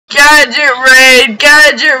Gadget raid,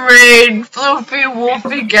 gadget raid, floofy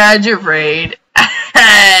woofy gadget raid.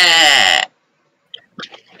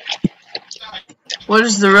 What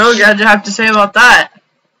does the real gadget have to say about that?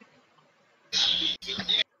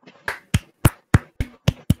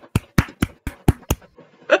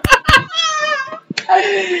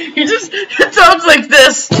 It sounds like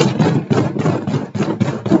this.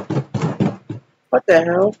 What the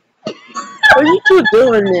hell? What are you two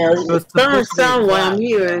doing there? It doesn't sound what I'm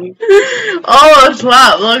hearing. Oh, it's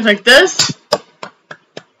loud. It looks like this.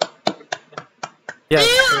 Yeah,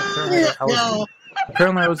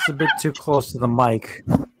 apparently I was a bit too close to the mic.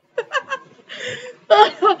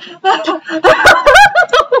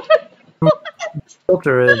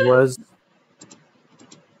 Filter it was.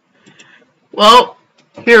 Well,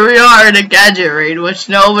 here we are in a gadget raid, which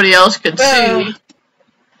nobody else could see.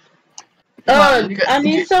 I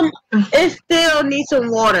need some. It still needs some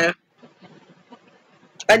water.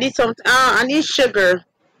 I need some. I need sugar.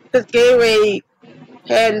 Cause Gatorade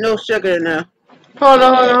had no sugar in there. Hold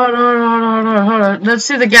on. Let's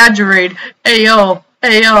see the gadget raid. Hey yo,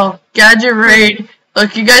 gadget raid.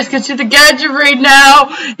 Look, you guys can see the gadget raid now.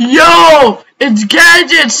 Yo, it's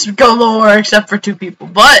gadgets galore, except for 2 people.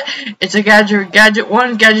 But it's a gadget. Gadget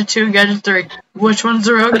 1, gadget 2, gadget 3. Which one's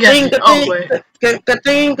the real gadget? Oh wait.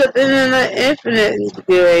 Infinite is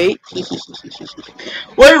great.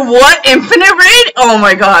 Wait, what? Infinite raid? Oh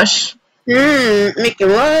my gosh. Make it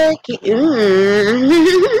work.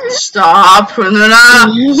 Stop,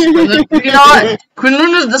 Kununa. You know what?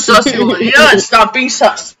 Kununa's the sussy one. You know what? Stop being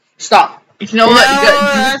sus. Stop. You know what?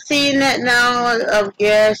 I've seen that now of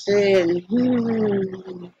guessing.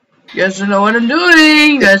 You guys don't know what I'm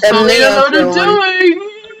doing. You guys totally don't know what I'm doing.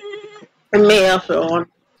 The mail phone.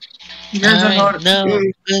 You guys don't know what I'm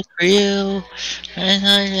doing. Good for you. And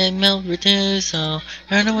I milk for 2, so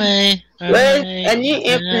run away. Wait, I need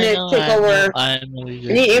Infinite take over. I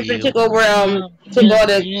need Infinite take over. Take all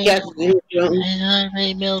the gadgets.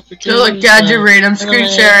 So look, gadget raid. I'm screen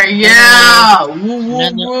sharing. Yeah. Woo.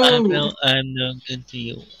 I'm no good to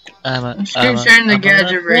you. I'm screen sharing the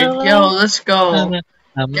gadget raid. Yo, let's go.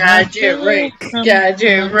 Gadget raid.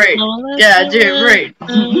 Gadget raid. Gadget raid.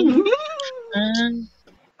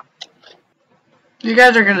 You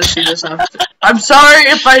guys are gonna see this after. I'm sorry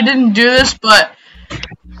if I didn't do this, but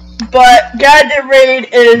Gadget Raid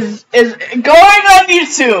is going on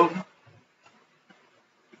YouTube.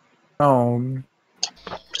 Come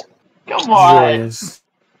on. Yes.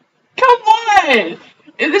 Come on.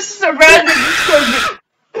 And this is a random Discord video.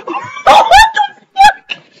 What the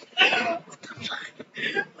fuck?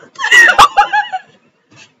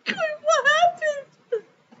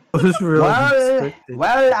 What happened?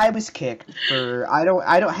 Well, I was kicked for I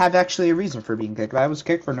don't have actually a reason for being kicked. I was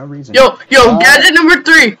kicked for no reason. Yo, gadget number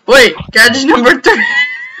 3. Wait, gadget number 3.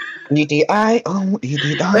 Infinite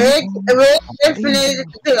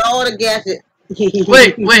take all the gadgets.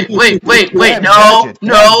 Wait, no.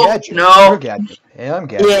 Gadget. Yeah, I'm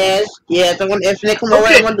Gadget. Yes, I want Infinite come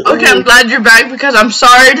okay, I'm glad you're back because I'm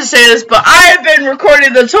sorry to say this, but I have been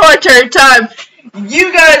recording this whole entire time.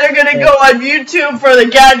 You guys are gonna go on YouTube for the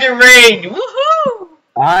Gadget Raid. Woohoo!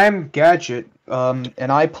 I'm Gadget,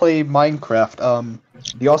 and I play Minecraft.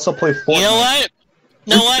 You also play Fortnite.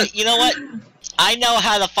 You know what? I know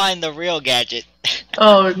how to find the real Gadget.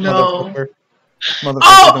 Oh no.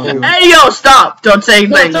 Motherfucker. Hey yo, stop! Don't say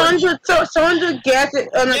anything. Someone do Gadget,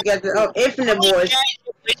 not Gadget, Infinite voice.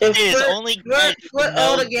 Put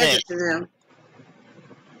all the gadgets in them.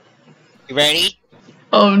 You ready?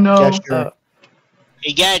 Oh no.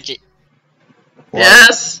 Hey Gadget.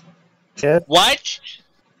 Yes.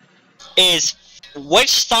 Which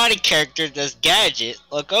Sonic character does Gadget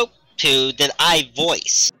look up to that I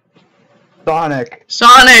voice? Sonic.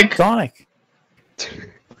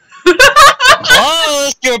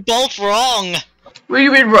 Close! You're both wrong. What do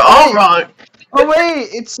you mean we're all wrong? Oh wait,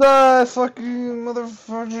 it's fucking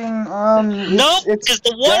motherfucking Nope, because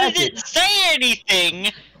the one that didn't say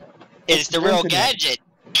anything is the real Gadget.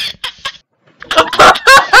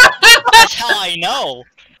 That's how I know.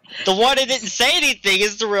 The one that didn't say anything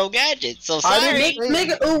is the real Gadget. So sorry. Make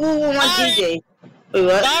it one DJ. Wait,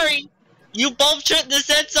 what? Sorry. You both shouldn't have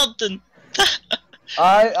said something.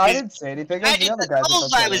 I didn't say anything.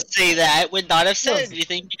 I would say that would not have said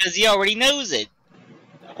anything because he already knows it.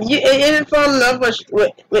 You didn't fall in love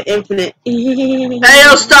with Infinite. Hey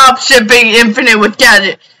yo, stop shipping Infinite with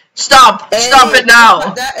Gadget. Stop it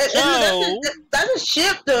now. That's a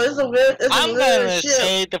ship though. I'm gonna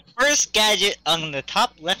say the first Gadget on the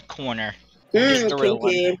top left corner is the real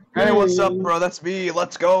one. Hey, what's up, bro? That's me.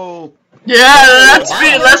 Let's go. Yeah, that's Wow, me.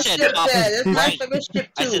 I Let's. said Ship top that. That's my right. second ship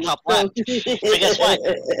I said too. top left. So guess what?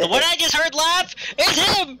 The one I just heard laugh is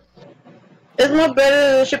him! It's more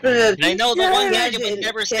better than shipping the. And I know the one Gadget would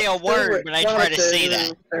never say a word when I try to say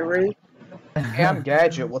that. Hey, I'm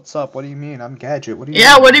Gadget. What's up? What do you mean? I'm Gadget. What do you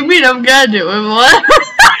Yeah, mean? what do you mean? I'm Gadget. Wait, what?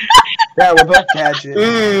 Yeah, we're both Gadget. I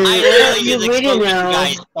literally You're use reading explosion, now.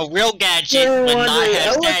 guys. A real Gadget would not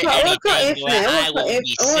have said anything where I will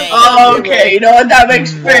be saying. Oh, okay, you know what? That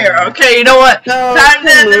makes fair. Okay, you know what? No, Time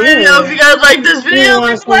to end the come video. on. If you guys like this You video,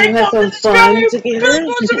 want leave a to like, have comment, some fun subscribe, together?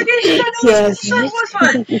 post notifications. I know Yes. this was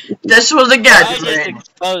fun. This was a I Gadget just raid.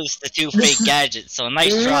 exposed the two fake gadgets, so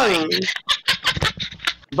nice try.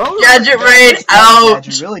 Gadget raid out.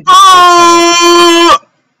 Gadget really Oh!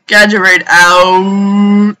 Gadget raid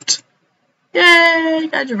out. Yay!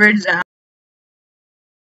 Gadget raid is out.